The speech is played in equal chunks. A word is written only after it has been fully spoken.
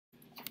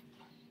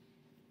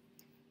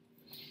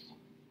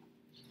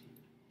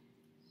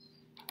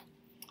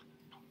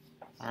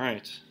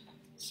Alright,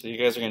 so you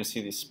guys are going to see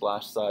these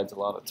splash slides a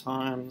lot of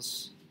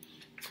times.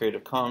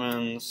 Creative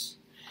Commons.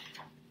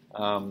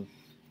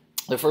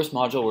 The first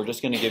module, we're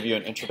just going to give you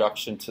an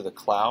introduction to the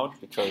cloud,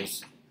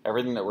 because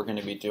everything that we're going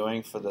to be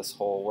doing for this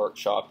whole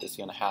workshop is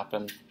going to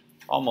happen,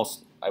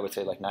 almost, I would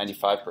say like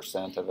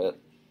 95% of it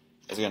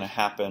is going to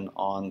happen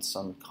on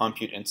some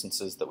compute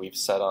instances that we've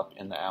set up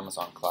in the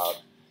Amazon cloud.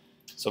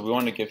 So we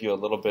want to give you a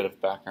little bit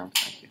of background,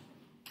 thank you.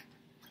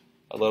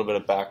 A little bit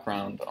of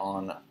background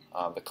on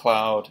the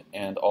cloud,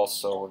 and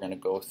also we're going to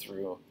go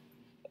through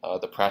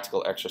the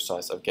practical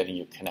exercise of getting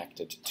you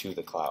connected to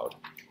the cloud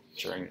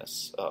during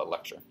this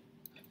lecture.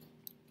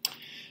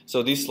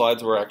 So these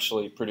slides were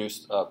actually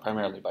produced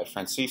primarily by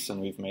Francis,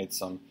 and we've made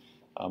some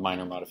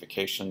minor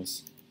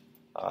modifications.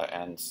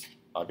 And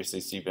obviously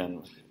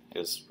Zebin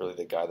is really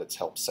the guy that's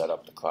helped set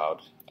up the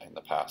cloud in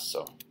the past.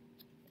 So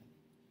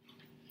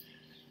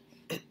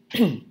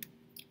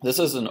this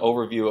is an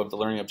overview of the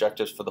learning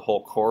objectives for the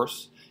whole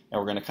course, and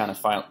we're going to kind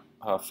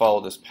of follow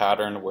this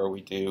pattern where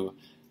we do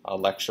a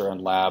lecture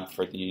and lab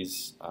for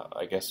these,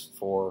 I guess,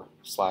 4/5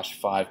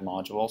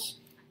 modules,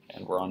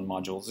 and we're on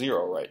module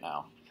 0 right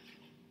now.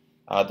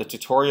 The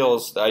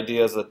tutorials, the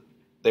idea is that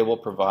they will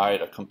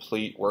provide a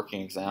complete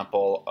working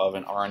example of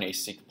an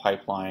RNA-Seq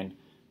pipeline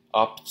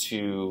up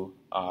to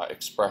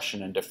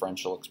expression and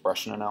differential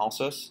expression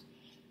analysis,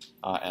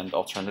 and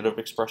alternative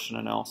expression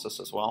analysis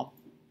as well.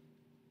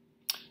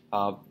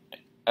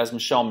 As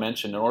Michelle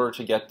mentioned, in order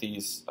to get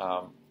these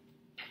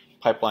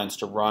pipelines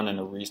to run in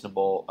a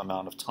reasonable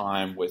amount of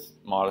time with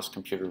modest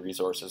computer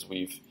resources,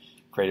 we've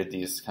created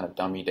these kind of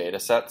dummy data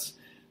sets.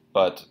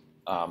 But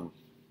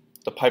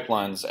the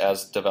pipelines,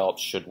 as developed,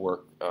 should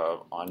work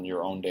on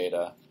your own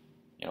data,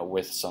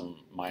 with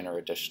some minor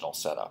additional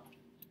setup.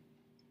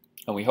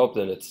 And we hope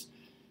that it's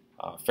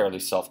fairly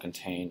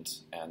self-contained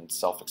and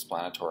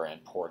self-explanatory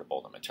and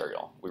portable, the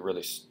material. We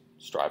really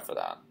strive for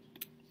that.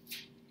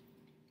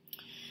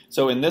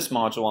 So in this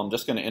module, I'm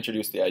just going to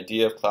introduce the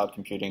idea of cloud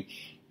computing,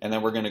 and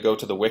then we're going to go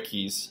to the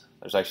wikis.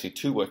 There's actually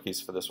 2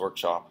 wikis for this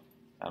workshop,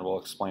 and we'll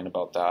explain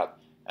about that,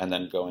 and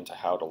then go into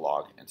how to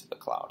log into the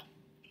cloud.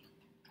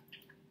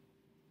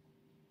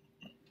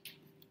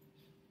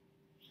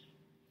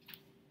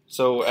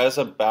 So as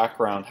a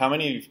background, how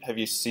many have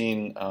you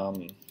seen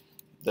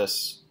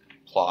this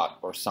plot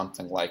or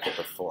something like it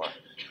before?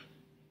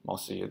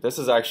 Most of you. This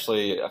is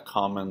actually a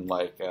common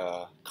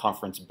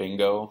conference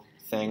bingo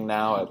thing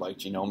now at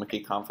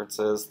genomic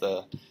conferences.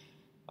 The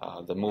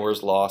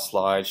Moore's Law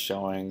slide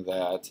showing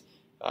that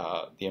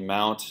the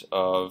amount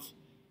of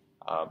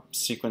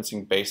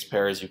sequencing base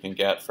pairs you can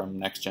get from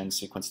next-gen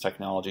sequence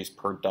technologies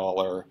per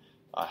dollar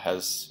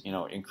has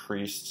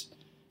increased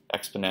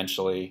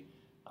exponentially.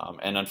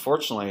 And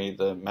unfortunately,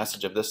 the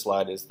message of this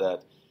slide is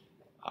that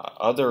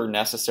other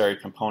necessary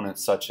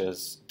components such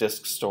as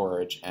disk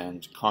storage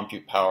and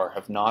compute power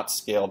have not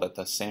scaled at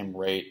the same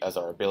rate as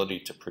our ability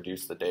to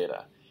produce the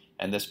data.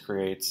 And this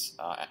creates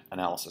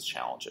analysis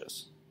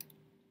challenges.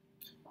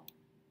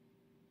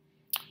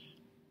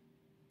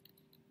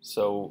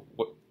 So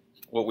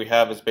what we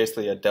have is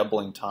basically a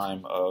doubling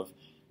time of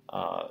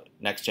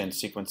next-gen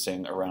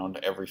sequencing. Around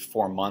every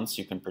 4 months,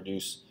 you can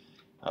produce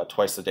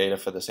twice the data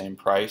for the same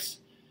price.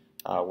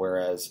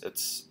 Whereas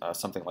it's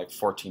something like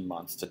 14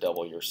 months to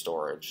double your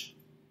storage.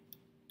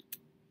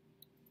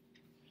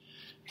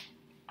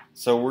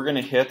 So we're going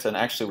to hit, and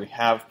actually we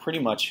have pretty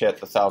much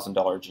hit the $1,000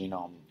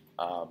 genome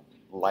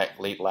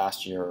late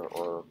last year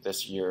or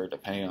this year,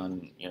 depending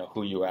on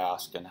who you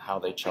ask and how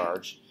they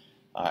charge.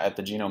 At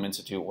the Genome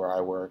Institute where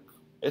I work,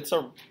 it's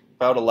about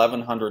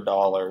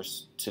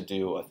 $1,100 to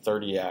do a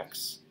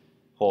 30x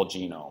whole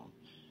genome.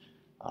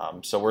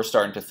 So we're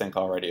starting to think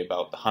already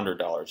about the $100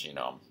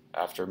 genome,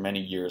 after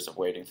many years of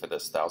waiting for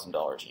this $1,000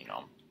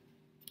 genome.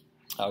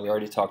 We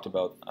already talked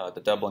about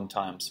the doubling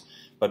times,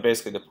 but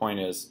basically the point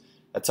is,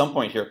 at some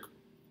point here,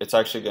 it's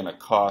actually going to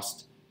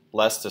cost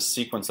less to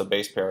sequence a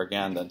base pair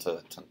again than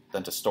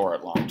to store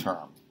it long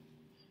term.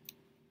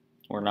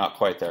 We're not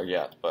quite there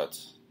yet, but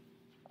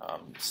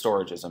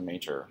storage is a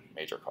major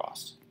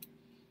cost.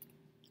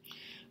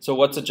 So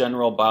what's a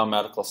general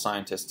biomedical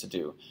scientist to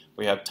do?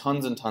 We have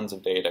tons and tons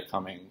of data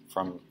coming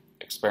from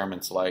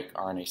experiments like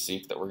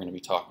RNA-Seq that we're going to be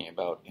talking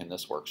about in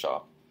this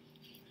workshop.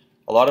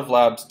 A lot of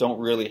labs don't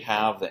really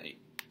have the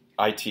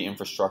IT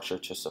infrastructure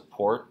to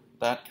support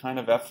that kind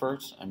of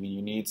effort. I mean,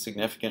 you need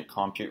significant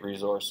compute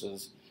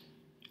resources,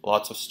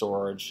 lots of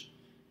storage,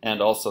 and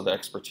also the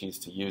expertise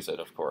to use it,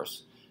 of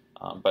course.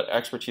 But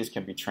expertise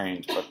can be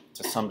trained, but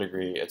to some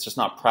degree, it's just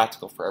not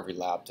practical for every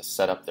lab to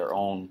set up their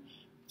own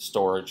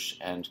storage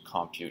and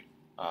compute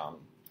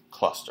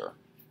cluster.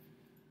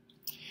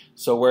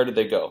 So where do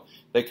they go?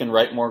 They can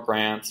write more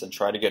grants and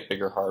try to get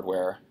bigger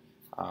hardware,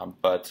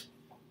 but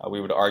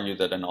we would argue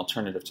that an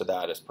alternative to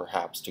that is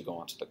perhaps to go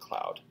onto the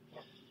cloud.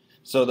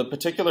 So the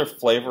particular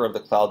flavor of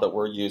the cloud that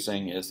we're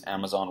using is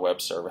Amazon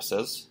Web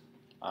Services.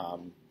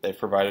 They've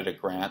provided a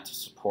grant to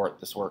support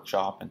this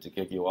workshop and to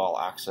give you all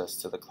access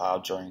to the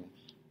cloud during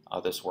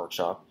this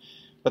workshop.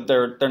 But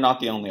they're not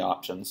the only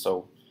option.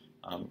 So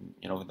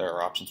there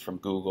are options from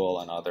Google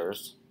and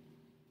others.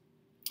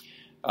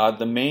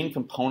 The main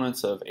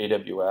components of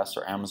AWS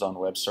or Amazon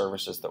Web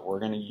Services that we're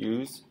going to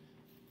use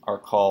are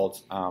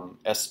called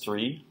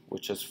S3,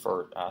 which is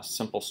for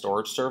Simple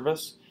Storage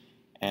Service,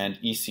 and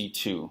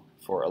EC2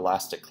 for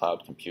Elastic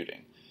Cloud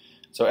Computing.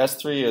 So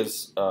S3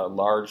 is a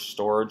large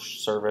storage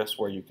service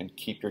where you can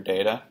keep your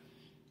data,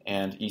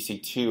 and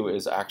EC2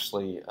 is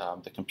actually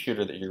the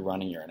computer that you're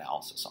running your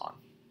analysis on.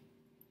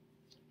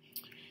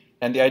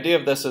 And the idea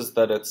of this is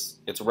that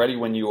it's ready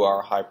when you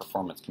are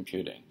high-performance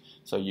computing.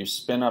 So you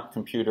spin up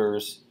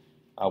computers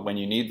when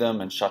you need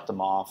them and shut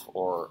them off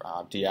or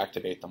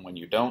deactivate them when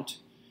you don't.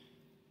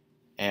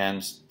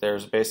 And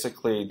there's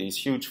basically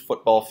these huge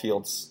football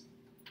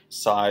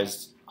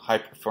field-sized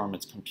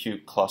high-performance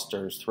compute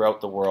clusters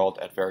throughout the world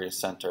at various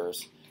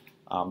centers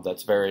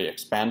that's very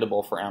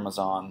expandable for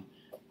Amazon.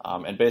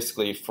 And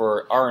basically,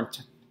 for our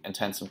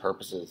intents and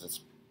purposes,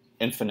 it's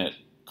infinite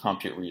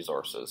compute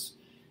resources.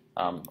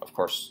 Of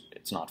course,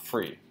 it's not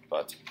free,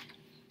 but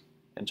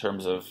in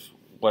terms of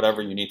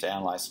whatever you need to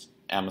analyze,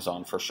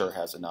 Amazon for sure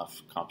has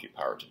enough compute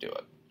power to do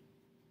it.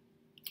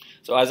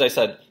 So as I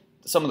said,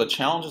 some of the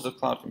challenges of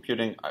cloud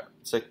computing,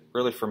 it's like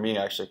really for me,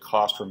 actually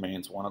cost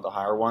remains one of the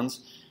higher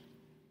ones.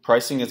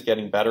 Pricing is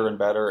getting better and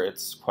better.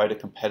 It's quite a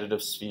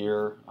competitive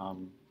sphere.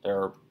 There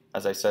are,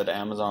 as I said,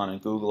 Amazon and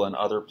Google and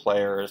other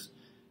players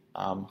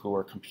who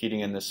are competing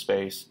in this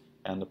space,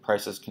 and the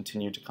prices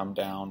continue to come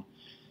down.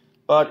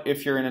 But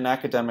if you're in an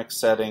academic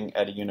setting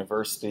at a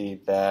university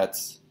that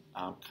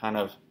kind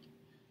of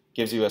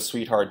gives you a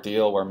sweetheart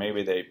deal where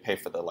maybe they pay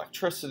for the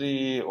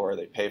electricity or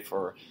they pay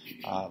for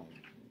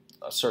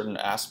certain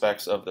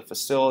aspects of the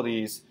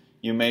facilities,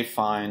 you may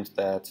find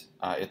that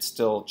it's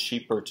still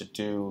cheaper to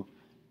do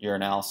your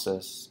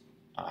analysis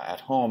at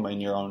home in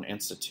your own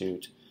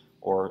institute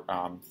or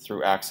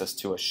through access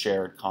to a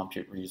shared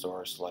compute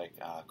resource like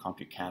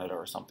Compute Canada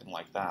or something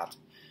like that.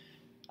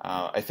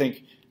 I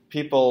think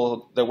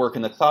people that work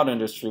in the cloud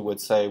industry would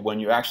say when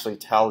you actually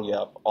tally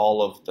up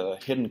all of the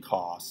hidden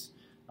costs,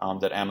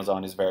 that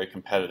Amazon is very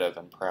competitive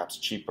and perhaps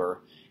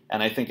cheaper.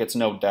 And I think it's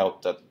no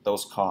doubt that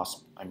those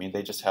costs, I mean,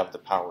 they just have the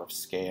power of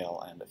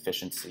scale and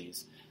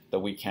efficiencies that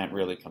we can't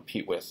really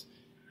compete with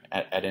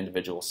at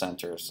individual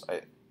centers.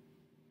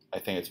 I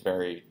think it's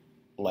very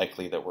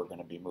likely that we're going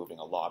to be moving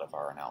a lot of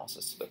our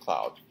analysis to the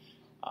cloud,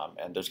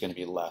 and there's going to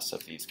be less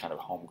of these kind of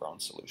homegrown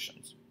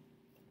solutions.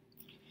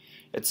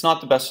 It's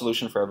not the best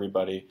solution for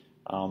everybody.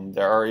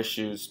 There are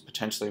issues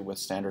potentially with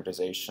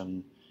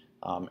standardization,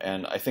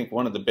 and I think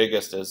one of the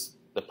biggest is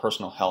the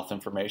personal health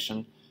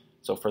information.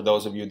 So for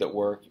those of you that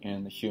work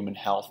in the human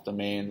health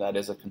domain, that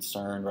is a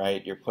concern,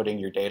 right? You're putting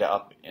your data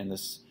up in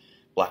this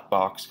black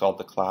box called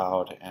the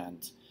cloud,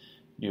 and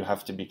you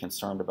have to be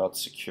concerned about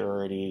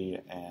security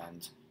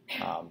and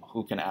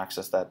who can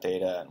access that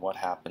data and what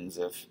happens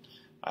if,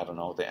 I don't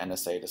know, the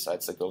NSA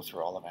decides to go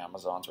through all of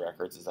Amazon's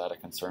records. Is that a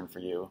concern for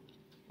you?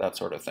 That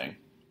sort of thing.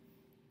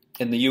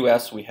 In the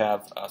US, we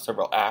have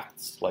several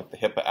acts, like the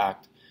HIPAA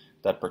Act,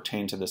 that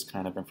pertain to this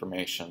kind of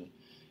information.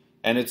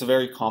 And it's a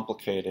very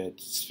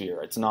complicated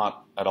sphere. It's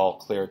not at all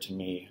clear to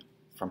me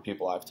from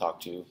people I've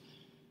talked to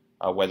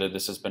whether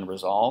this has been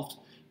resolved.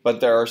 But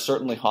there are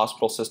certainly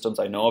hospital systems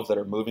I know of that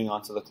are moving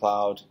onto the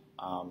cloud.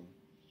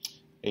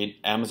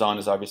 Amazon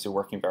is obviously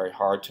working very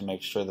hard to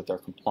make sure that they're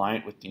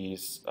compliant with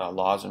these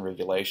laws and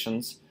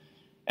regulations.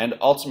 And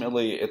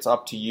ultimately, it's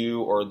up to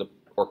you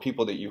or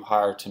people that you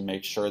hire to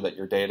make sure that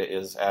your data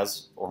is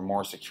as or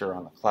more secure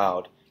on the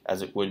cloud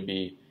as it would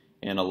be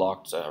in a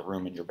locked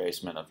room in your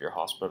basement of your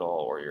hospital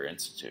or your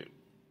institute.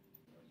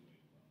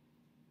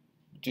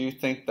 Do you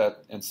think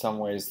that in some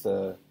ways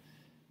the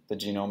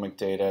genomic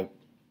data,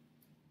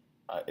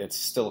 it's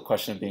still a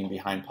question of being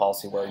behind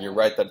policy, where you're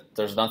right that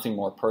there's nothing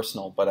more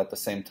personal, but at the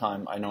same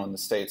time, I know in the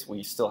States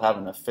we still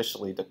haven't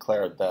officially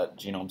declared that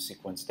genome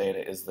sequence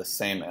data is the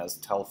same as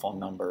telephone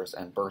numbers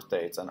and birth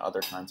dates and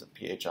other kinds of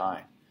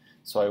PHI.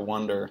 So I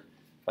wonder,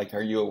 like,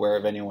 are you aware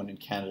of anyone in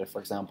Canada, for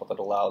example, that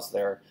allows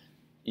their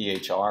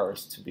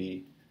EHRs to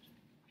be,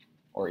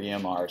 or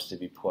EMRs to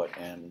be put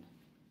in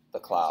the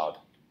cloud?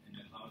 In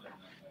the cloud, I don't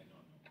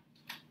know.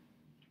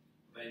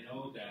 But I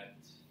know that,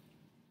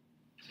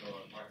 so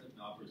Martha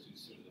Knoppers, who's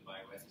sort of the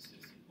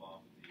bioethicist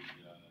involved with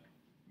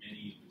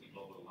the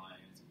Global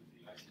Alliance, with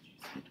the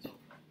ICGC and so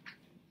forth,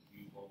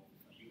 and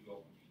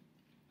Hugo,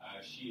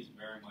 she is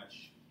very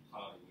much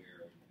cloud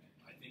aware.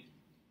 And I think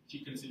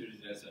she considers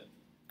it as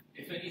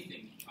if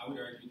anything, I would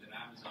argue that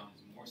Amazon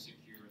is more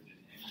secure than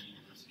any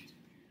university's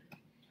computer.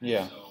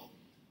 Yeah.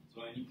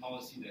 So any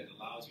policy that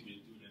allows you to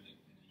do it in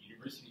a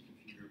university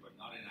computer but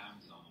not in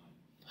Amazon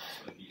is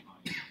sort of behind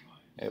the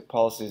times. Yeah,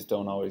 policies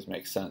don't always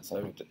make sense. I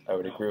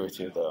would agree with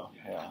you, though.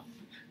 Yeah.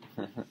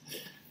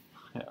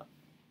 Yeah.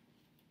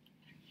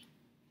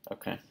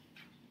 Okay.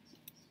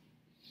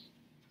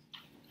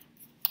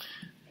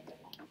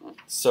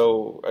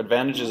 So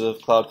advantages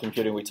of cloud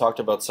computing, we talked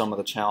about some of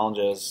the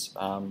challenges.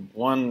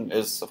 One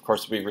is, of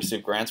course, we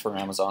receive grants from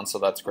Amazon, so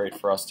that's great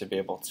for us to be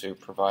able to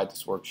provide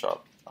this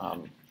workshop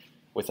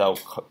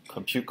without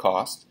compute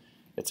cost.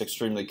 It's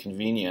extremely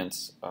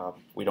convenient.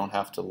 We don't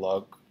have to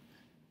lug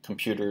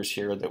computers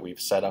here that we've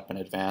set up in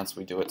advance.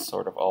 We do it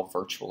sort of all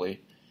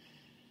virtually.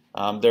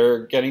 There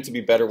are getting to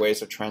be better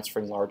ways of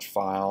transferring large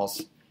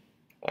files,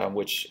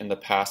 which in the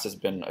past has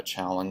been a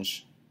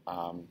challenge.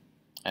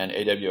 And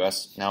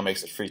AWS now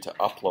makes it free to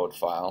upload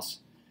files.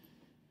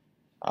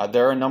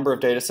 There are a number of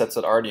data sets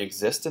that already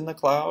exist in the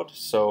cloud,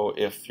 so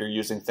if you're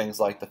using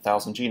things like the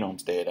 1,000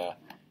 genomes data,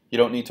 you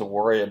don't need to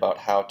worry about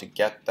how to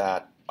get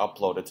that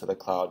uploaded to the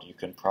cloud. You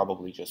can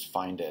probably just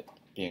find it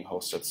being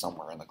hosted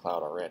somewhere in the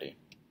cloud already.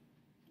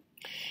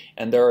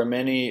 And there are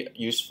many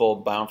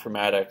useful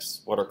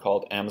bioinformatics, what are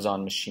called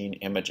Amazon Machine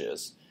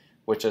Images,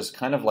 which is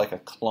kind of like a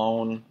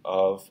clone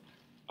of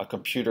a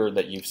computer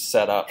that you've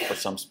set up for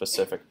some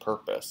specific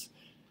purpose.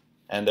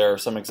 And there are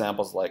some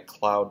examples like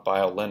Cloud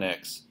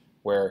BioLinux,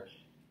 where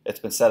it's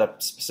been set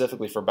up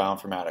specifically for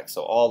bioinformatics.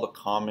 So all the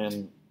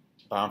common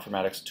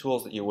bioinformatics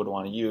tools that you would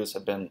want to use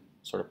have been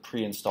sort of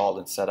pre-installed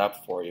and set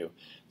up for you.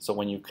 So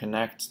when you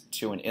connect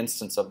to an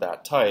instance of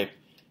that type,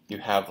 you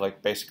have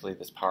like basically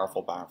this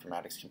powerful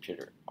bioinformatics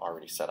computer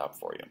already set up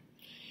for you.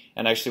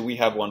 And actually we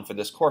have one for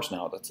this course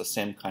now that's the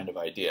same kind of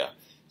idea.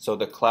 So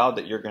the cloud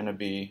that you're going to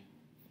be,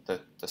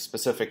 the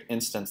specific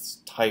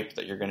instance type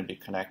that you're going to be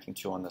connecting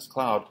to on this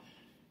cloud,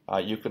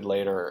 you could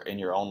later in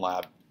your own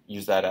lab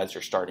use that as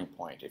your starting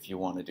point if you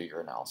want to do your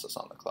analysis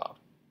on the cloud.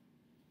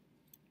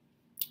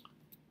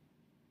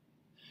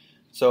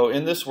 So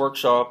in this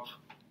workshop,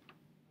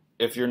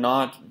 if you're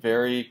not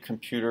very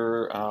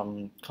computer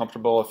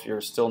comfortable, if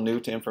you're still new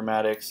to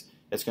informatics,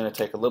 it's going to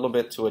take a little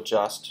bit to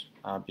adjust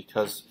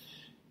because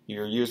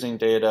you're using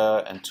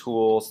data and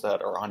tools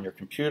that are on your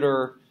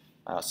computer.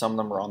 Some of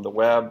them are on the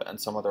web, and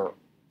some of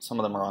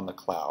them are on the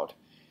cloud.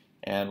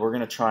 And we're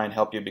going to try and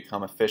help you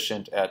become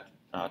efficient at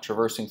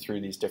traversing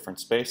through these different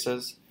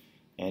spaces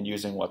and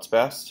using what's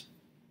best.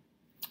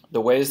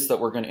 The ways that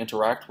we're going to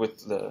interact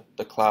with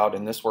the cloud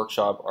in this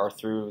workshop are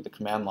through the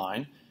command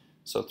line,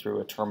 so through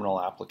a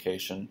terminal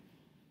application,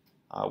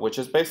 which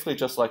is basically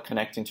just like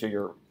connecting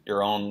to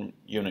your own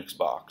Unix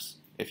box.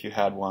 If you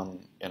had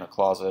one in a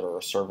closet or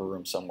a server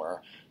room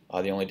somewhere,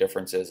 the only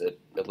difference is it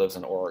lives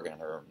in Oregon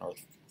or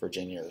North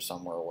Virginia or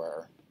somewhere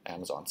where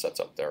Amazon sets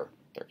up their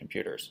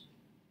computers.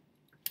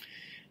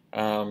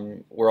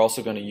 We're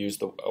also going to use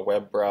a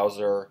web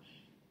browser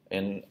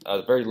in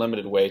a very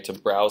limited way to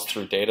browse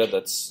through data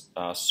that's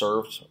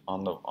served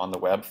on the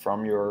web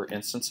from your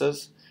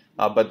instances.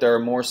 But there are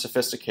more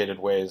sophisticated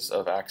ways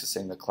of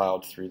accessing the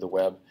cloud through the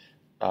web,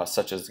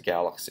 such as the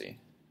Galaxy.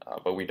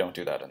 But we don't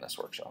do that in this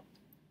workshop.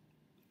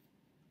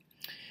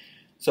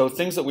 So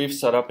things that we've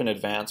set up in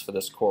advance for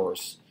this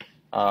course.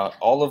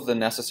 All of the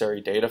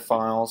necessary data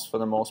files, for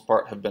the most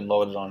part, have been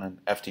loaded on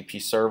an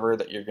FTP server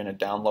that you're going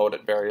to download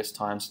at various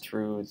times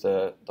through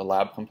the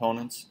lab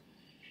components.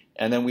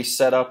 And then we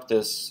set up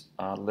this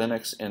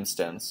Linux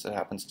instance. It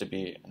happens to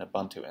be an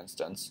Ubuntu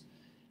instance.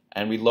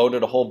 And we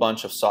loaded a whole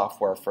bunch of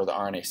software for the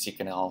RNA-Seq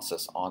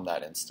analysis on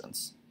that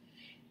instance.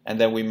 And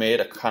then we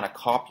made a kind of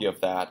copy of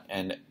that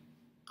and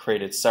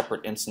created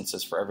separate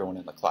instances for everyone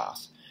in the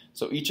class.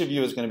 So each of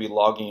you is going to be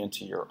logging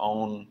into your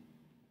own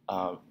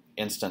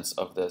instance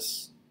of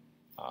this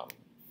kind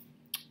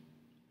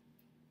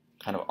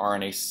of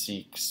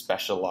RNA-Seq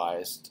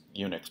specialized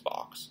Unix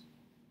box.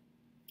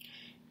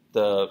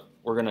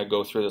 We're going to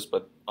go through this,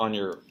 but on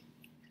your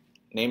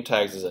name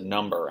tags is a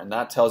number, and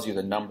that tells you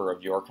the number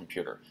of your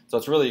computer. So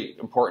it's really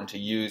important to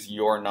use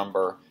your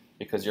number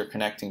because you're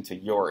connecting to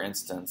your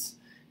instance.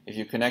 If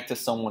you connect to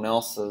someone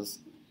else's,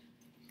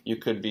 you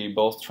could be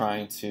both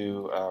trying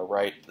to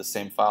write the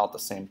same file at the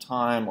same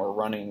time or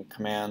running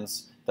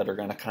commands that are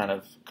going to kind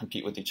of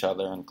compete with each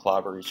other and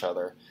clobber each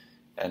other.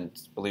 And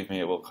believe me,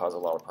 it will cause a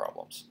lot of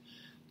problems.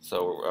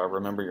 So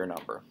remember your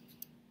number.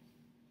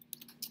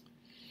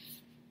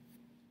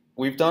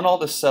 We've done all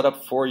this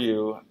setup for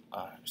you,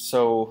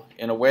 so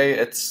in a way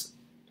it's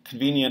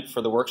convenient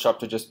for the workshop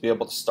to just be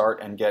able to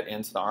start and get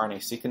into the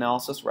RNA-Seq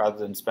analysis rather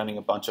than spending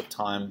a bunch of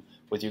time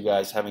with you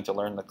guys having to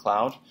learn the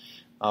cloud.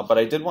 But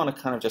I did want to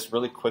kind of just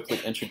really quickly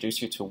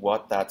introduce you to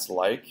what that's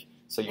like,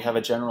 so you have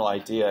a general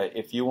idea.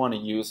 If you want to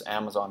use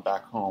Amazon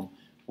back home,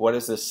 what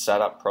is this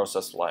setup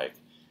process like?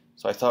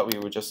 So I thought we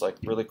would just like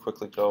really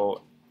quickly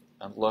go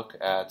and look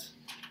at,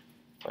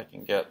 if I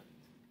can get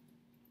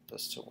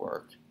this to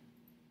work.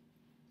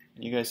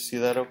 You guys see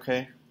that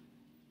okay?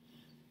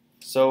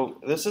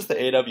 So this is the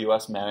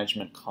AWS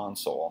Management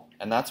Console,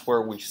 and that's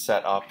where we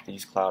set up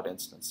these cloud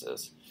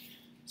instances.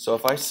 So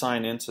if I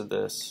sign into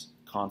this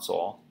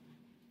console,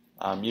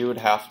 you would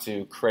have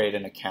to create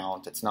an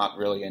account. It's not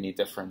really any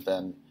different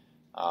than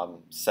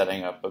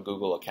setting up a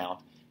Google account.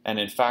 And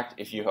in fact,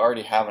 if you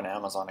already have an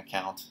Amazon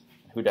account,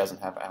 who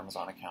doesn't have an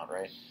Amazon account,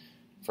 right?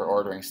 For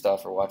ordering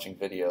stuff or watching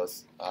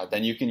videos,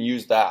 then you can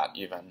use that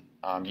even.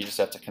 You just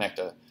have to connect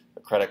a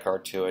credit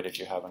card to it if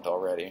you haven't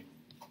already.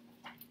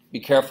 Be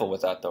careful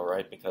with that though,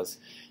 right? Because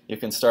you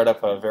can start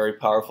up a very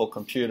powerful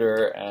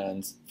computer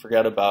and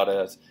forget about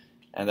it,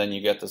 and then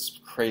you get this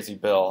crazy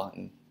bill.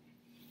 And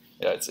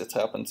yeah, it's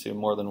happened to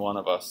more than one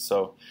of us,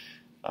 so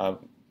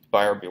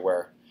buyer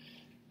beware.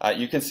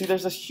 You can see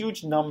there's this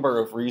huge number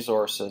of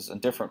resources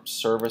and different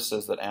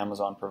services that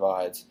Amazon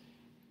provides.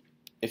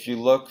 If you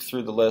look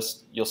through the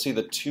list, you'll see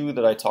the two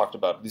that I talked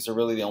about. These are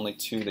really the only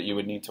two that you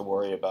would need to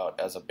worry about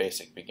as a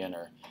basic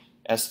beginner.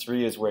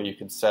 S3 is where you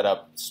can set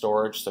up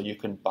storage, so you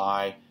can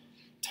buy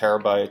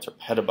terabytes or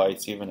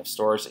petabytes even of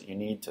storage that you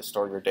need to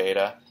store your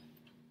data,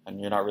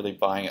 and you're not really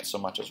buying it so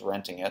much as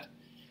renting it.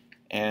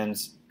 And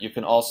you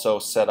can also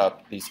set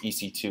up these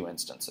EC2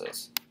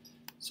 instances.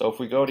 So if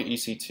we go to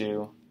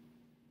EC2,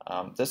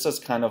 this is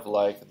kind of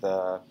like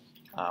the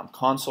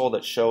console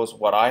that shows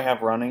what I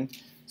have running.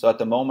 So at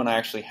the moment I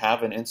actually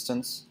have an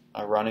instance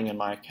running in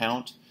my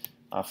account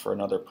for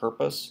another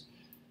purpose.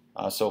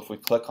 So if we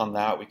click on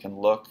that, we can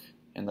look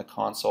in the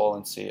console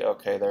and see,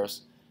 okay,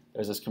 there's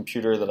this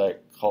computer that I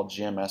call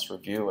GMS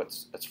Review.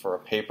 It's for a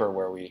paper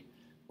where we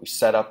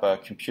set up a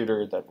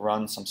computer that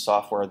runs some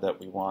software that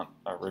we want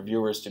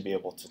reviewers to be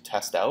able to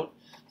test out.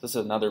 This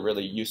is another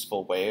really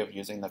useful way of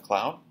using the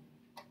cloud.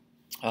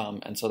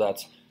 And so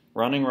that's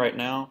running right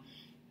now,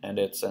 and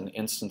it's an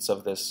instance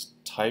of this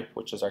type,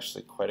 which is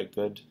actually quite a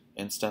good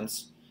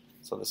instance.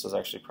 So this is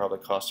actually probably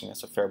costing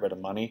us a fair bit of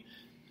money.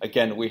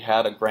 Again, we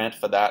had a grant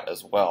for that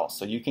as well.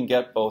 So you can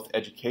get both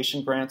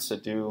education grants to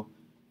do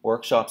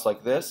workshops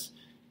like this,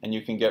 and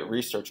you can get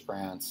research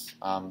grants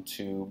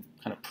to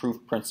kind of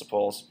prove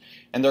principles.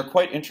 And they're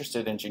quite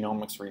interested in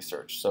genomics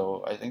research,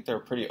 so I think they're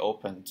pretty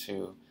open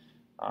to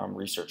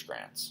research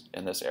grants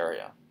in this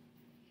area.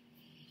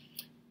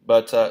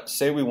 But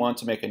say we want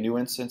to make a new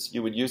instance,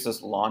 you would use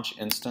this Launch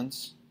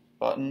Instance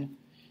button,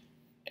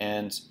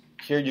 and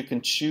here you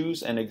can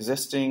choose an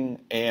existing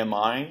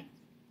AMI.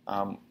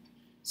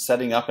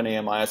 Setting up an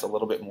AMI is a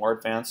little bit more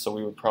advanced, so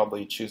we would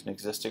probably choose an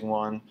existing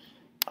one.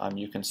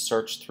 You can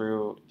search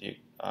through the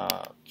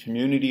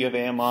community of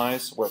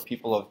AMIs where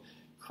people have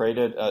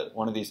created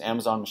one of these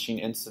Amazon machine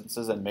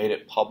instances and made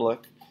it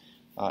public,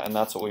 and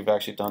that's what we've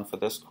actually done for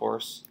this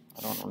course.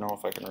 I don't know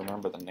if I can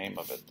remember the name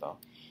of it though.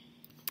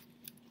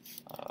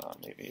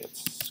 Maybe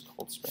it's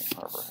Cold Spring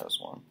Harbor has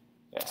one.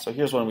 Yeah, so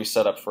here's one we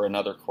set up for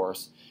another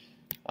course.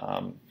 There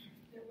will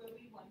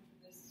be one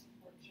for this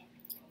workshop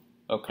as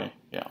well. Okay,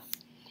 yeah.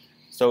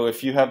 So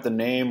if you have the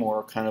name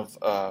or kind of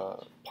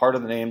part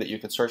of the name that you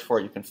can search for,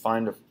 you can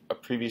find a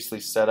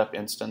previously set up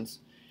instance,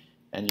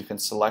 and you can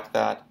select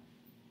that.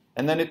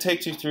 And then it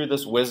takes you through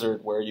this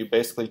wizard where you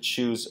basically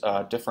choose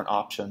different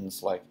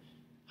options like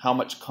how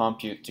much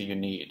compute do you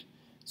need.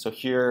 So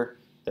here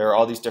there are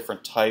all these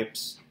different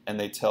types, and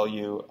they tell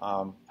you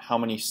how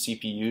many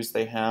CPUs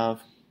they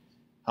have,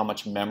 how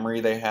much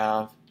memory they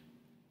have,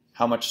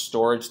 how much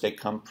storage they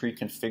come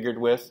pre-configured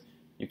with.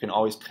 You can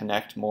always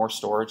connect more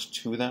storage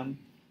to them.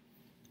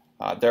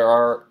 There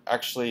are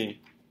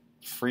actually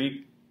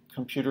free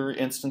computer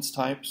instance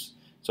types.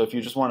 So if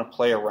you just want to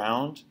play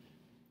around,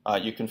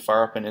 you can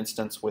fire up an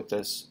instance with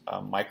this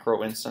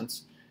micro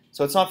instance.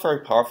 So it's not very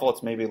powerful.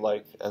 It's maybe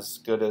like as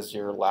good as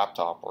your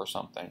laptop or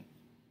something.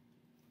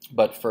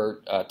 But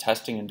for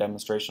testing and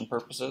demonstration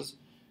purposes,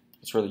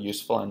 it's really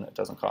useful, and it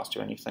doesn't cost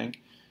you anything.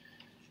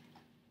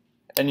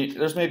 And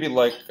there's maybe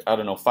like, I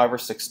don't know, 5 or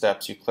 6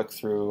 steps you click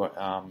through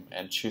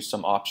and choose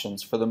some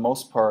options. For the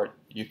most part,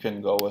 you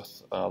can go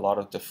with a lot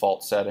of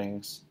default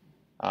settings,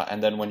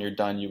 and then when you're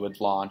done, you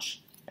would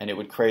launch, and it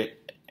would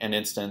create an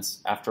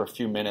instance. After a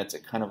few minutes,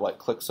 it kind of like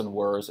clicks and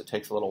whirs. It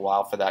takes a little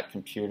while for that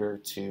computer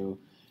to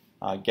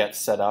get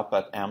set up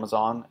at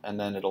Amazon, and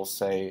then it'll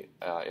say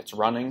it's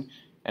running,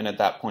 and at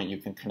that point, you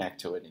can connect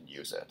to it and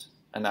use it.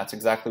 And that's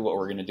exactly what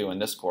we're going to do in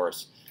this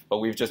course, but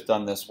we've just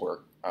done this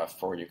work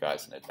for you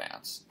guys in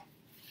advance.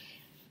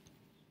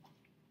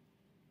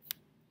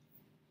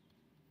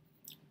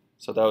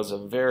 So that was a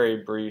very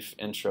brief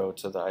intro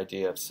to the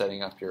idea of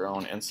setting up your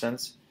own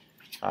instance.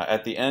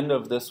 At the end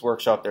of this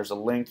workshop, there's a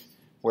link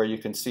where you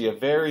can see a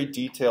very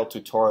detailed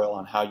tutorial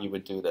on how you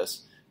would do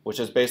this, which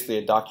is basically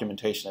a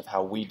documentation of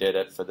how we did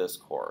it for this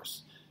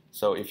course.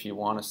 So if you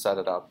want to set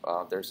it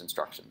up, there's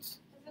instructions.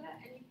 Does it at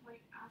any point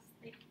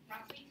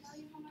roughly tell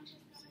you how much it's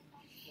going to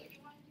cost what you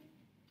want to do?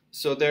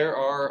 So there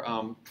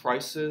are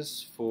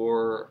prices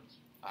for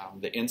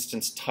the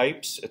instance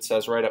types. It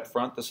says right up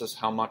front, this is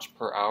how much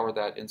per hour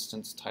that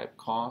instance type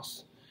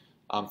costs.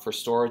 For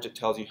storage, it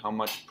tells you how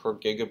much per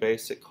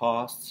gigabase it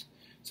costs.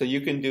 So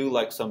you can do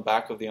like some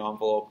back of the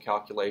envelope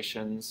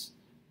calculations.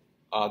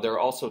 There are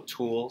also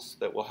tools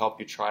that will help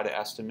you try to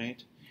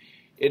estimate.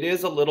 It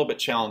is a little bit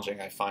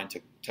challenging, I find,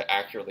 to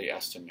accurately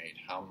estimate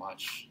how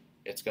much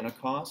it's going to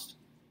cost.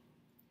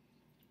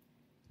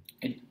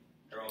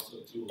 There are also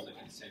tools that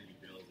can send you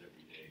bills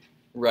every day.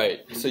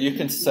 Right. So you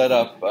can set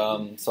up,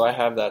 so I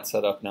have that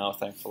set up now,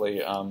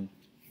 thankfully.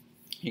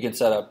 You can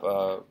set up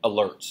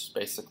alerts,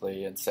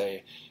 basically, and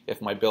say,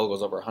 if my bill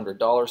goes over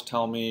 $100,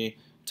 tell me,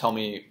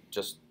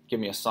 just give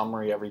me a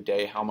summary every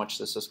day how much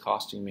this is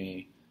costing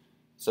me.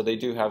 So they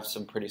do have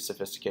some pretty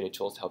sophisticated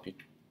tools to help you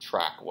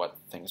track what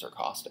things are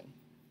costing.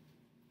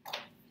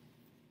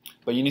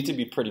 But you need to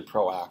be pretty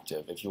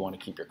proactive if you want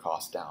to keep your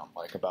costs down,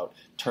 like about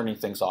turning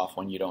things off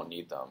when you don't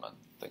need them and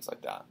things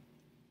like that.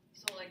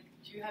 So, like,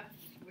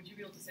 would you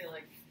be able to say,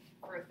 like,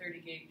 for a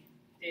 30 gig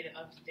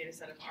data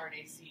set of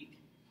RNA-Seq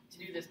to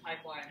do this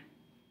pipeline,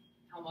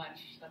 how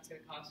much that's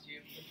going to cost you?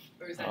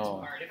 Or is that too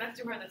hard? If that's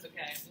too hard, that's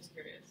okay. I'm just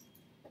curious.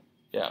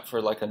 Yeah,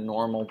 for like a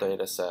normal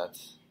data set,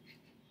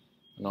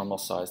 a normal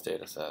size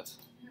data set.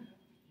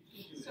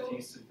 You can do a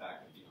decent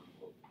back of the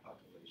envelope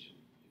calculation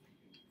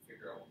if you can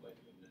figure out like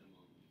the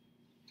minimum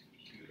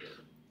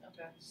computer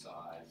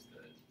size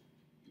that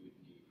you would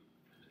need,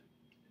 and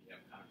you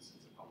have kind of a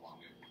sense of how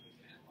long it will take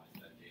to analyze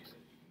that data.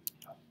 You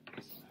can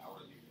based on the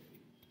hourly rate,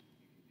 you can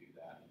do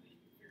that, and then you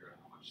can figure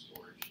out how much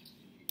storage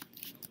you need,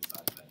 the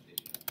size of that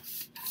data.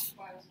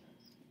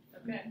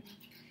 Okay.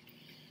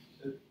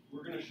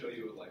 We're going to show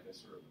you like a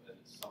sort of a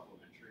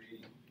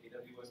supplementary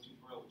AWS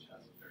tutorial, which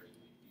has a very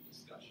lengthy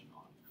discussion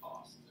on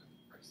cost and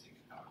pricing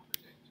and how to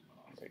predict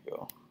cost. There we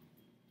go.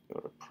 Go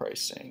to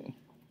pricing.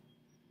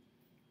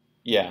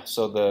 Yeah,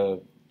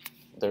 so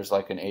there's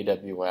like an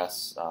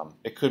AWS.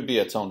 It could be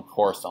its own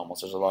course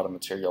almost. There's a lot of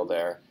material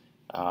there,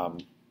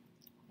 and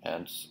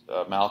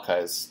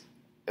Malachi's.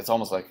 It's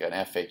almost like an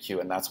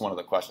FAQ, and that's one of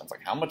the questions.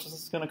 Like, how much is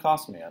this going to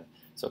cost me? And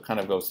so it kind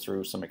of goes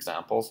through some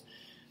examples.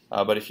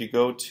 But if you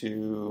go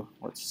to,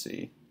 let's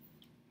see,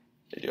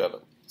 they do have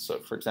it. So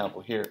for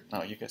example here,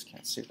 no, you guys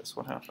can't see this.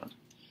 What happened?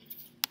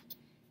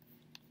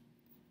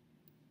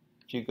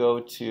 If you go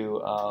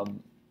to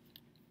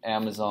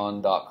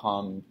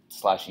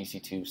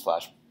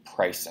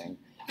Amazon.com/EC2/pricing,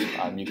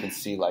 you can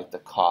see like the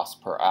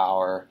cost per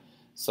hour.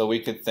 So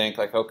we could think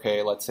like,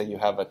 okay, let's say you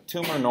have a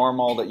tumor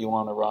normal that you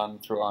want to run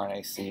through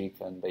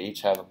RNA-Seq, and they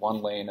each have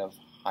one lane of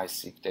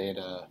high-seq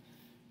data,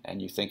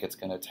 and you think it's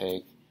going to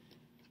take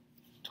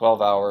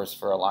 12 hours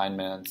for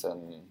alignments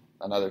and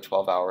another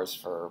 12 hours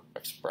for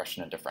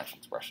expression and differential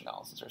expression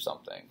analysis or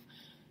something.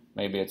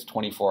 Maybe it's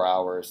 24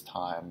 hours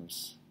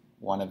times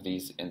one of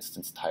these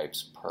instance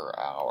types per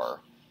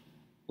hour.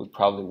 We'd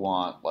probably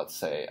want, let's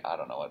say, I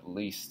don't know, at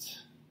least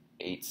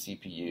 8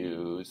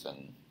 CPUs,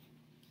 and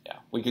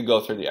yeah, we could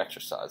go through the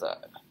exercise.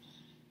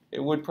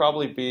 It would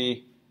probably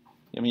be,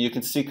 I mean, you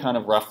can see kind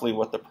of roughly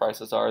what the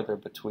prices are. They're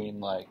between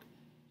like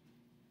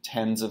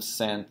tens of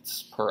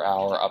cents per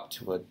hour up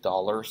to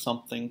 $1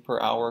 something per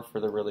hour for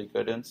the really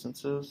good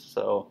instances.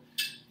 So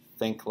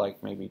think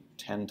like maybe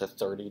 $10 to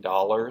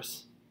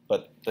 $30.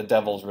 But the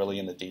devil's really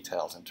in the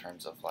details in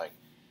terms of like,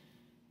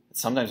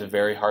 it's sometimes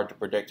very hard to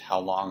predict how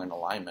long an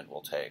alignment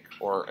will take,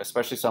 or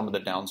especially some of the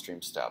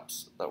downstream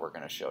steps that we're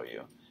going to show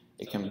you.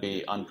 It can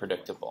be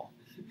unpredictable.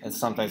 And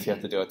sometimes you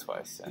have to do it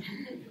twice. Yeah.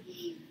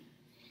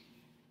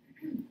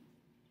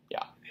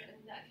 Yeah.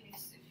 In that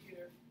case, if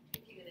you're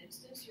picking an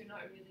instance, you're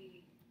not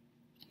really,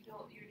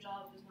 your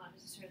job is not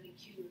necessarily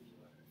queued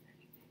or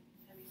anything.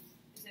 I mean,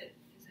 is it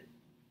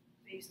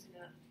based in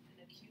a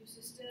queue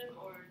system,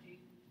 or do you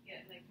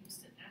get like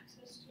instant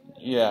access to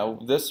it? Yeah,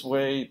 this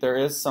way there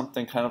is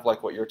something kind of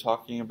like what you're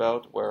talking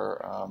about,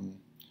 where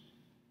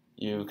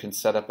you can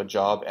set up a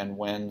job, and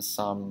when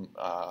some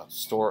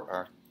store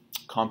or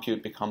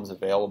compute becomes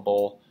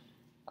available,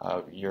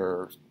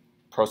 your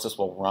process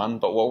will run.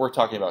 But what we're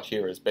talking about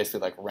here is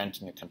basically like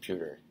renting a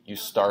computer. You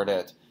start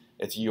it,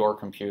 it's your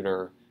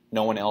computer,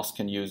 no one else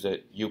can use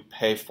it, you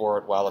pay for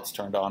it while it's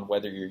turned on,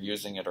 whether you're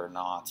using it or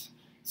not.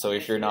 So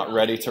if you're not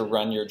ready to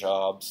run your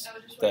jobs,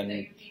 then that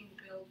you're being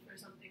billed for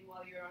something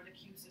while you're on a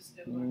queue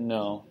system.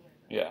 No,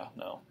 yeah,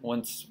 no.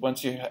 Once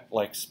you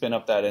like spin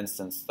up that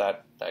instance,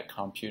 that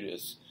compute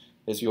is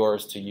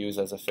yours to use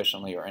as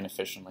efficiently or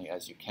inefficiently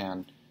as you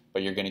can,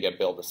 but you're going to get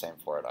billed the same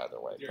for it either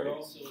way,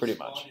 pretty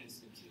much.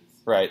 Instances.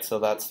 Right, so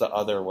that's the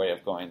other way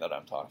of going that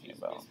I'm talking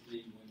about.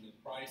 Basically, when the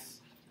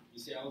price, you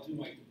say, I'll do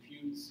my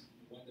computes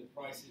when the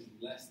price is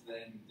less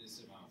than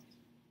this amount.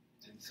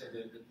 And so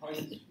the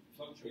prices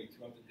fluctuate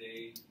throughout the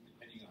day,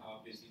 depending on how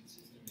busy the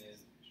system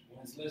is.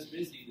 When it's less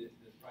busy,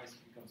 the price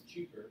becomes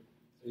cheaper.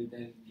 So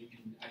then you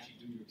can actually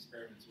do your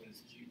experiments when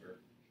it's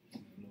cheaper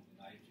in the middle of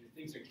the night. If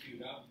things are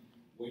queued up,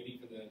 waiting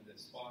for the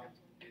spot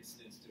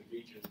instance to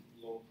reach a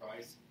low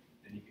price,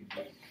 then you can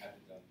have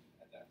it done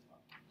at that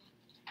time.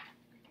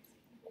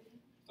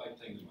 It's like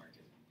playing the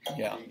market.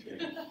 Yeah.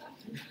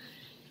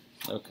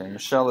 Okay,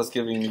 Michelle is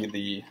giving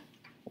me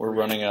we're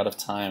running out of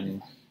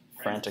time,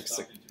 frantic.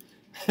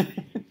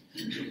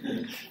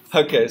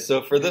 Okay,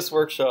 so for this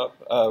workshop,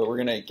 we're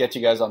going to get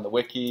you guys on the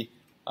wiki.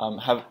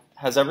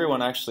 Has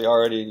everyone actually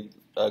already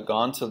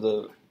gone to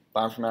the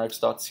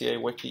bioinformatics.ca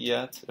wiki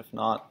yet? If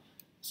not,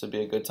 this would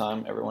be a good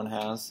time. Everyone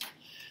has.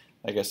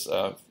 I guess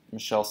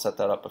Michelle set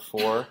that up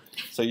before.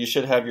 So you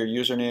should have your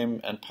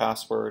username and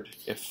password.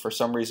 If for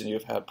some reason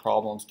you've had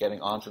problems getting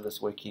onto this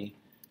wiki,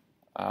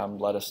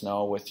 let us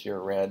know with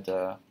your red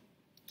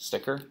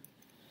sticker.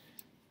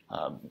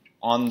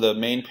 On the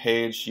main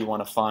page, you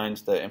want to find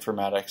the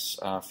informatics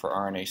for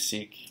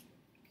RNA-Seq.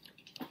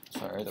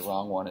 Sorry, the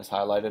wrong one is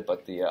highlighted,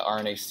 but the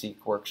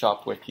RNA-Seq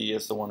Workshop wiki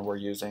is the one we're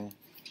using.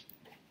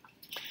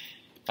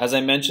 As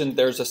I mentioned,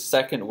 there's a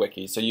second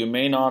wiki, so you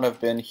may not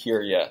have been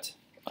here yet.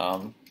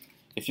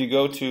 If you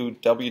go to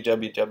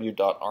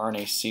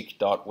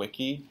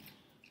www.rnaseq.wiki,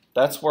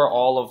 that's where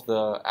all of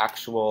the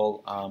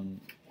actual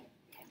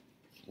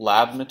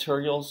lab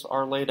materials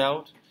are laid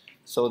out.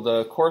 So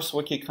the course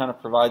wiki kind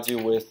of provides you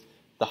with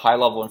the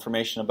high-level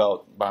information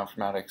about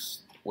bioinformatics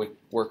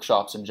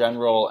workshops in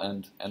general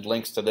and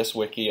links to this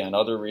wiki and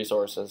other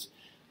resources.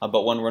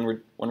 But when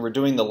we're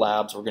doing the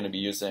labs, we're going to be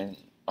using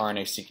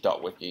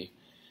RNA-Seq.wiki.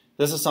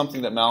 This is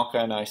something that Malachi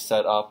and I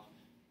set up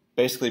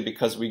basically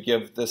because we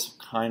give this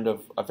kind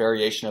of a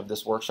variation of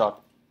this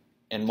workshop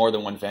in more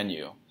than one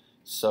venue.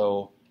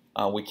 So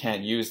we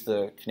can't use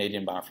the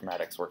Canadian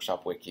Bioinformatics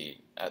Workshop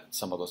wiki at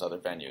some of those other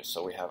venues,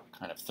 so we have a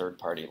kind of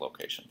third-party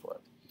location for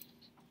it.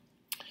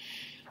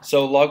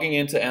 So logging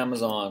into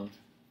Amazon,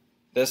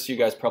 this you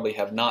guys probably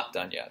have not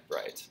done yet,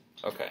 right?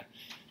 Okay.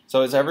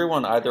 So is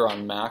everyone either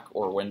on Mac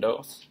or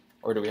Windows,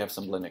 or do we have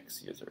some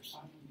Linux users?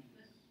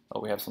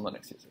 Oh, we have some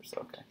Linux users,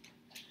 okay.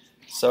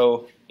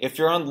 So if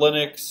you're on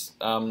Linux,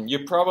 you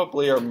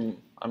probably are,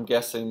 I'm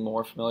guessing,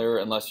 more familiar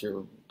unless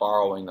you're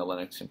borrowing the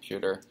Linux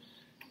computer.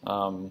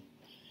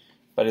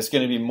 But it's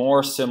going to be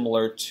more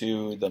similar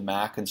to the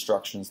Mac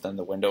instructions than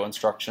the Windows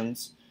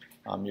instructions.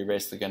 You're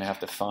basically going to have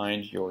to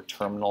find your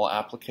terminal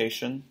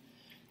application.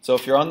 So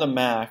if you're on the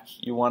Mac,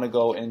 you want to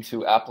go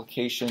into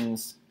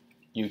Applications,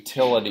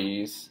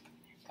 Utilities,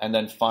 and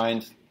then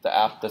find the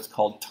app that's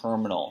called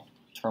Terminal,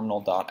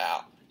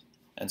 terminal.app,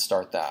 and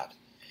start that.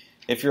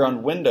 If you're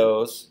on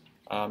Windows,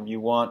 you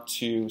want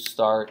to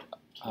start,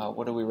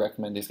 what do we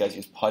recommend these guys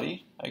use?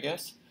 Putty, I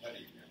guess?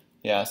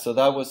 Yeah, so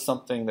that was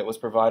something that was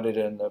provided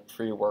in the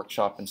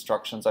pre-workshop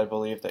instructions, I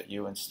believe, that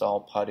you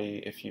install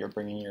Putty if you're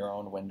bringing your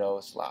own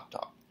Windows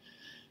laptop.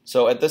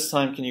 So at this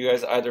time, can you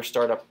guys either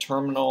start up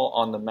Terminal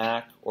on the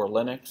Mac or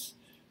Linux,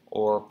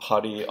 or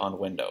Putty on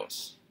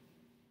Windows?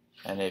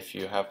 And if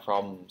you have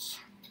problems,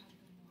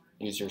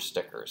 use your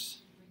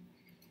stickers.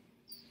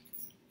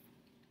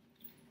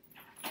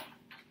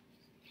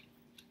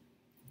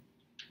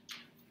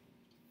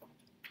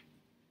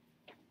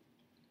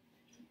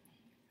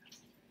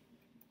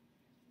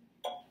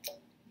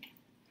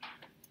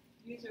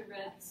 Use a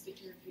red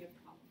sticker if you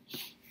have problems.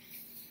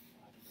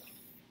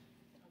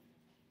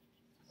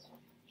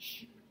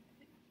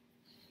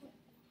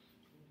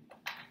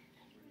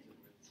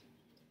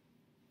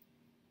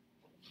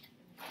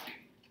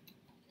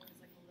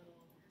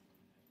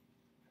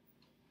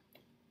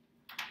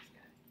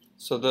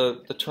 So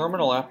the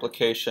terminal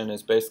application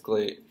is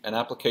basically an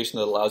application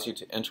that allows you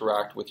to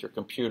interact with your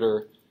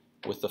computer,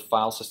 with the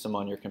file system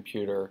on your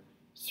computer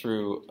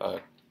through a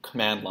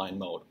command line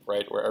mode,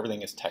 right, where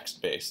everything is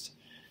text-based.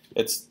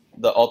 It's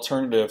the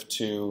alternative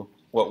to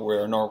what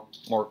we're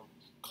more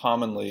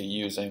commonly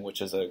using,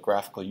 which is a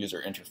graphical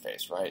user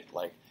interface, right,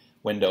 like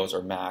Windows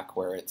or Mac,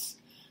 where it's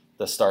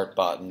the Start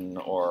button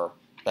or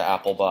the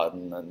Apple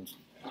button and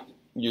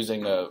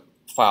using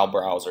file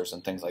browsers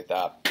and things like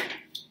that.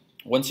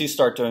 Once you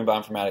start doing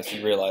bioinformatics,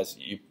 you realize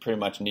you pretty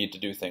much need to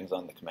do things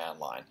on the command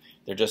line.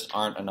 There just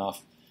aren't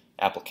enough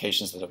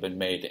applications that have been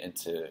made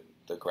into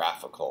the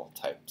graphical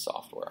type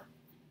software.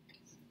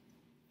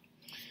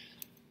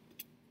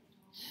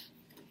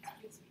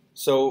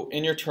 So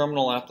in your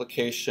terminal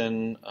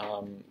application,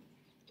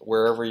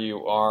 wherever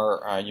you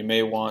are, you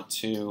may want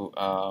to,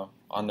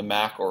 on the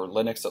Mac or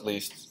Linux at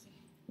least,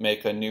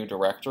 make a new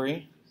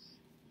directory.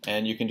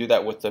 And you can do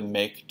that with the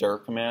make-dir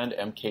command,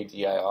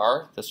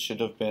 mkdir. This should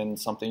have been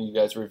something you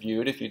guys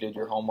reviewed if you did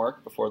your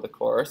homework before the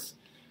course,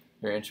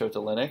 your intro to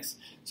Linux.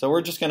 So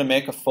we're just going to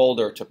make a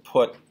folder to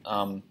put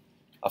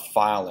a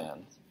file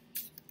in.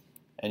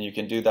 And you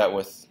can do that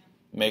with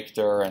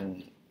make-dir,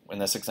 and in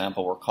this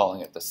example we're calling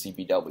it the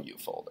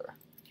CBW folder.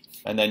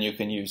 And then you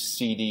can use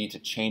cd to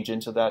change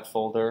into that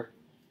folder,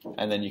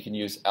 and then you can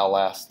use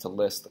ls to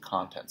list the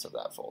contents of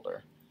that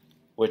folder,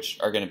 which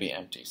are going to be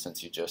empty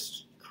since you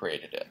just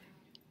created it.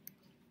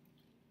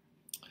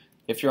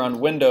 If you're on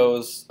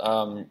Windows,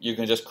 you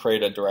can just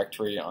create a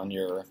directory on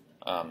your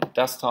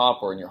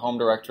desktop or in your home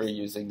directory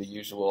using the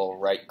usual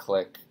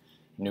right-click,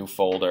 new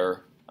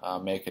folder,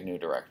 make a new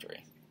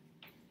directory.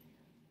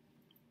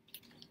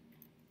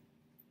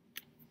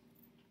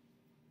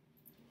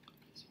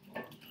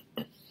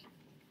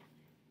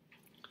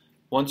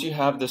 Once you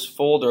have this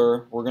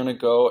folder, we're going to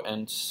go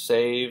and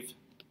save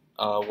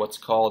what's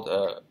called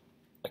a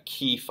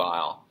key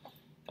file.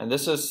 And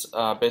this is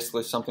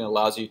basically something that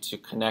allows you to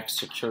connect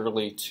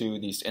securely to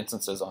these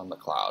instances on the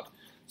cloud,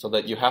 so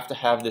that you have to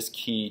have this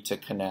key to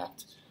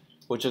connect,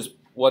 which is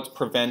what's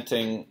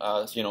preventing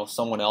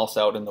someone else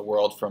out in the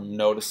world from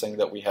noticing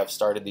that we have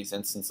started these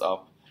instances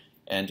up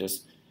and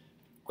just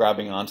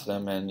grabbing onto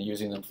them and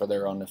using them for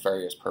their own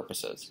nefarious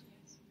purposes.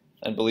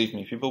 And believe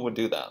me, people would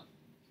do that.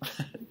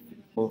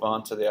 Move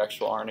on to the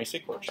actual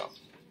RNA-Seq workshop.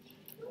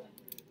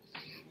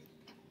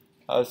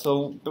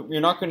 So you're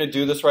not going to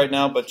do this right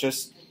now, but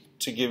just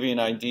to give you an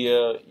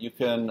idea, you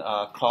can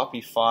copy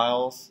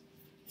files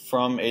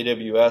from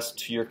AWS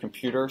to your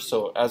computer.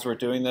 So as we're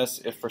doing this,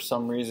 if for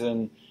some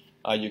reason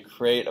you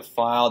create a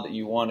file that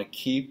you want to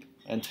keep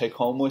and take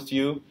home with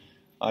you,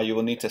 you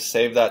will need to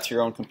save that to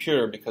your own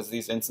computer, because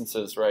these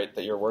instances, right,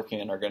 that you're working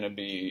in are going to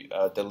be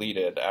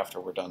deleted after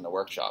we're done the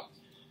workshop,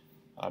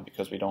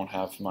 because we don't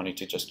have money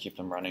to just keep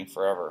them running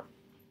forever.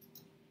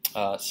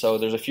 So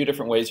there's a few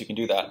different ways you can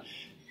do that.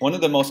 one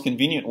of the most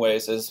convenient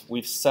ways is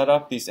we've set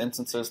up these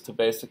instances to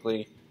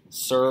basically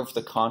serve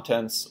the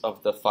contents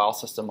of the file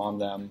system on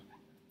them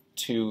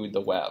to the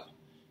web.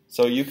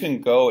 So you can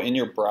go in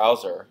your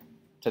browser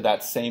to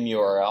that same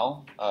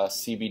URL,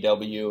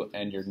 cbw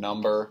and your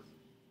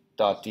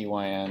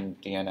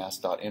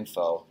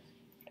number.dyndns.info,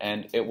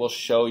 and it will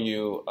show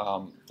you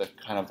the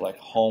kind of like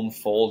home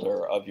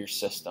folder of your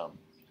system.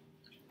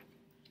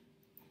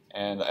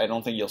 And I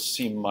don't think you'll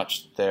see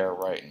much there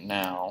right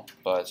now,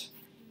 but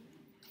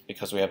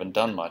because we haven't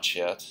done much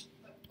yet.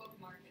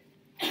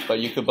 But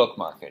you could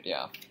bookmark it,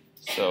 yeah.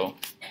 So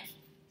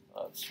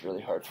it's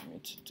really hard for me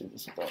to do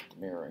this without the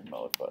mirroring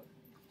mode, but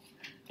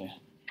yeah.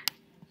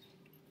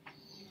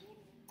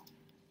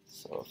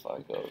 So if I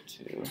go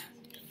to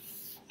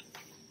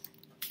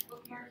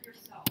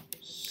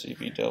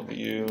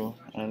CBW,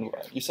 and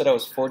you said I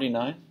was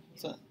 49,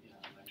 is that?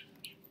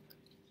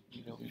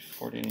 CBW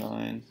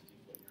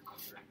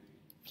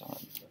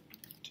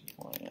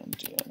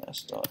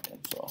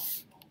 49.dyndns.info.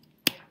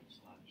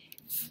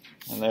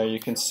 And there you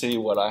can see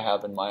what I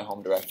have in my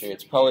home directory.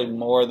 It's probably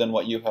more than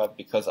what you have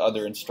because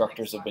other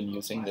instructors have been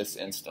using this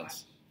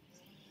instance.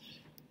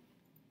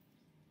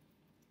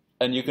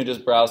 And you can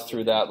just browse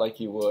through that like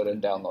you would and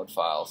download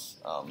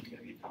files.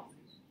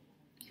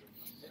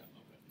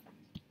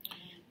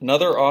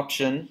 Another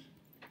option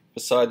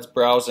besides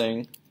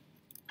browsing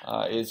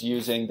is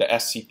using the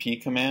SCP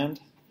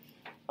command.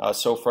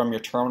 So from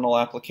your terminal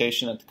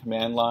application at the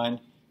command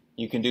line,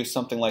 you can do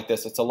something like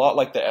this. It's a lot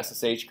like the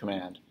SSH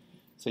command.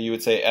 So you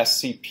would say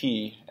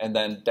SCP and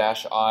then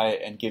 -i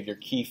and give your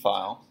key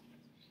file.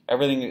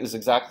 Everything is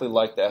exactly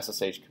like the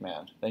SSH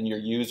command. Then your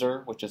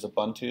user, which is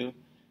Ubuntu,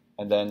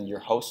 and then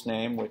your host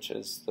name, which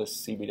is the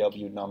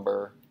cbw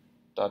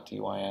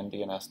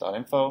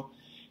number.dyndns.info,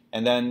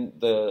 and then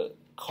the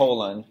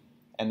colon,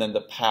 and then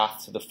the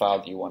path to the file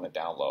that you want to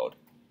download,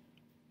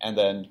 and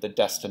then the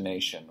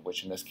destination,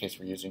 which in this case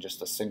we're using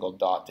just a single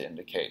dot to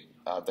indicate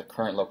the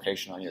current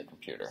location on your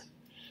computer.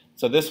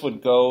 So this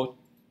would go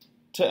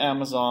to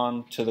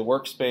Amazon, to the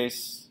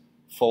workspace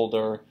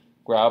folder,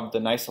 grab the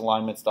nice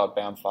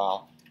alignments.bam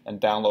file,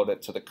 and download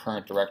it to the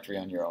current directory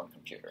on your own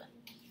computer.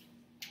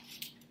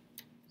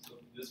 So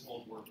this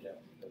won't work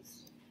yet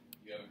because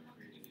you haven't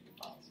created any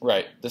files.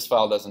 Right, this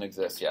file doesn't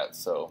exist yet,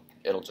 so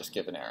it'll just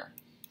give an error.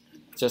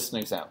 Just an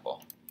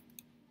example.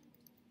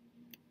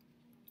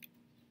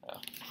 Yeah.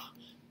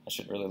 I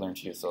should really learn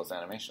to use those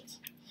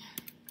animations.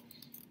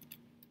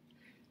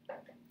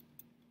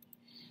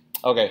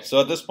 Okay, so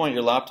at this point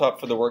your laptop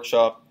for the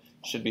workshop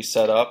should be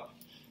set up.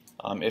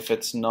 If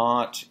it's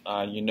not,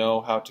 you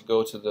know how to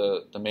go to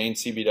the main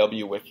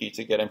CBW wiki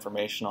to get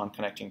information on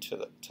connecting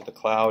to the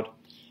cloud,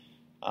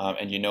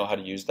 and you know how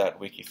to use that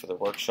wiki for the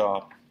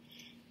workshop.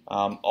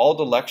 All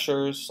the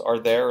lectures are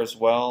there as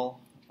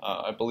well.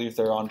 I believe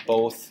they're on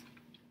both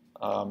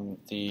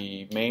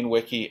the main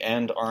wiki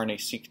and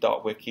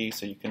RNA-Seq.wiki,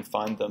 so you can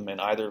find them in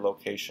either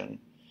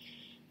location.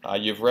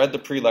 You've read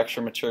the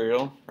pre-lecture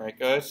material, right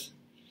guys?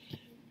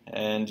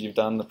 And you've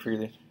done the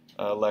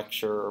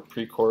pre-lecture or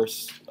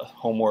pre-course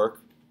homework,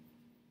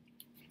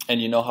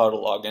 and you know how to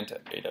log into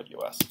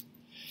AWS.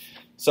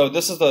 So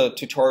this is the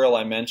tutorial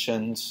I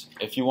mentioned.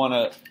 If you want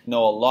to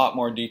know a lot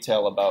more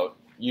detail about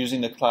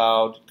using the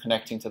cloud,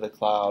 connecting to the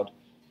cloud,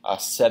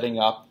 setting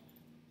up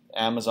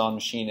Amazon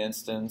machine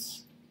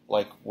instance,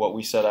 like what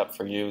we set up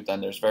for you,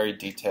 then there's very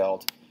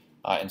detailed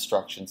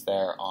instructions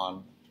there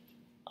on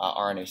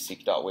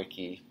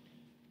RNA-Seq.wiki.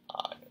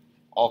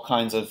 All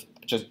kinds of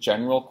just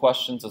general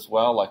questions as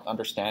well, like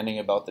understanding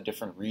about the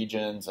different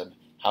regions and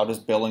how does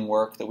billing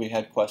work that we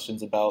had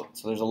questions about.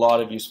 So there's a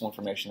lot of useful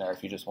information there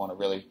if you just want to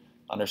really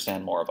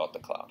understand more about the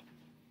cloud.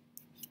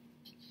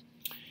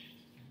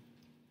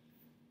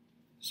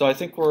 So I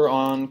think we're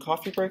on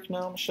coffee break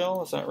now,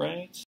 Michelle, is that right?